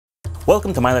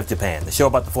Welcome to My Life Japan, the show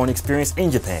about the foreign experience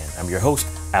in Japan. I'm your host,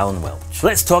 Alan Welch.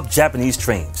 Let's talk Japanese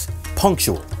trains.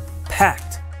 Punctual,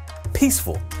 packed,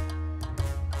 peaceful.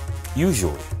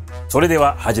 Usually. それで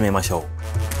は始めましょう。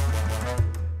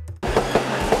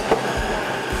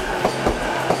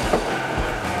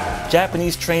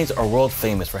Japanese trains are world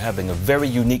famous for having a very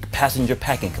unique passenger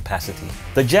packing capacity.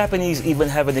 The Japanese even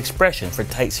have an expression for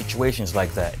tight situations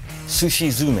like that,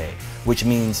 sushi-zume, which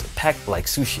means packed like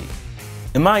sushi.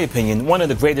 In my opinion, one of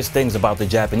the greatest things about the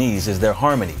Japanese is their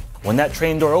harmony. When that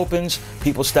train door opens,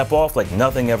 people step off like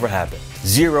nothing ever happened.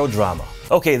 Zero drama.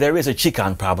 Okay, there is a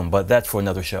chikan problem, but that's for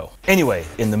another show. Anyway,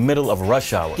 in the middle of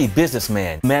rush hour, a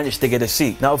businessman managed to get a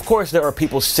seat. Now, of course, there are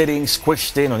people sitting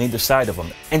squished in on either side of him.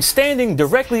 And standing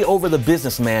directly over the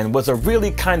businessman was a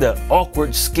really kind of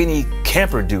awkward, skinny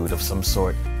camper dude of some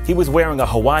sort. He was wearing a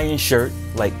Hawaiian shirt,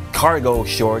 like cargo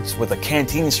shorts with a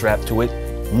canteen strap to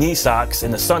it, knee socks,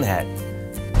 and a sun hat.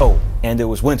 Oh, and it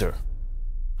was winter.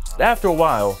 After a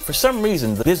while, for some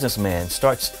reason, the businessman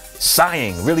starts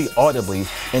sighing really audibly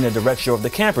in the direction of the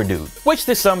camper dude, which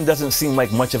to some doesn't seem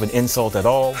like much of an insult at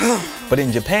all. But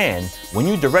in Japan, when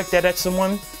you direct that at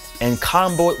someone and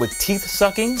combo it with teeth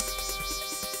sucking,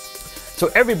 so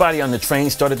everybody on the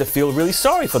train started to feel really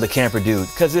sorry for the camper dude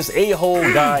because this a-hole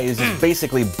guy is just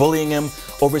basically bullying him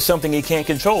over something he can't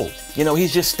control. You know,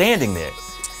 he's just standing there.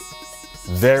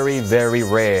 Very, very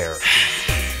rare.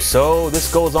 So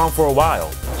this goes on for a while.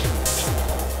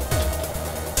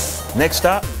 Next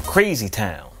stop, Crazy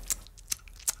Town.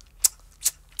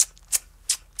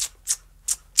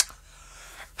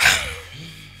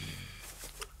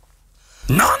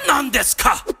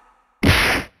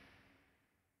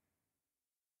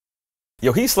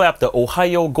 Yo, he slapped the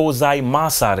Ohayo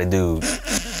gozaimasu out of dude.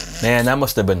 Man, that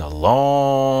must have been a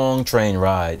long train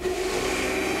ride.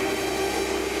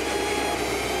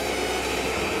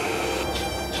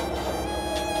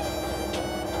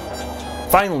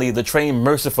 Finally, the train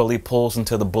mercifully pulls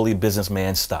into the bully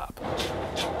businessman's stop.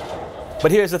 But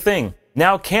here's the thing.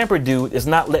 Now camper dude is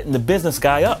not letting the business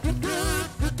guy up.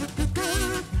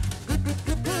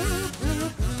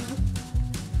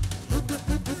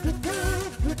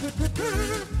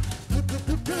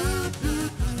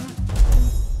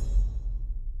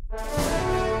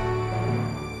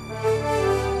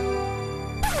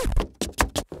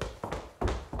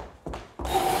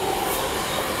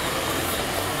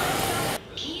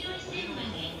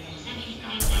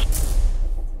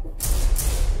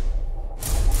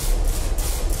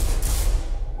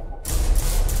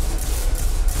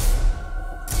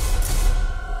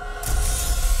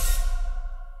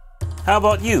 How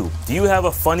about you? Do you have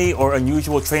a funny or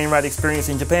unusual train ride experience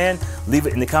in Japan? Leave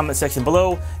it in the comment section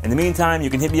below. In the meantime, you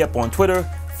can hit me up on Twitter,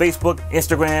 Facebook,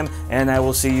 Instagram, and I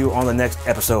will see you on the next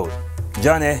episode.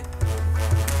 Ja ne!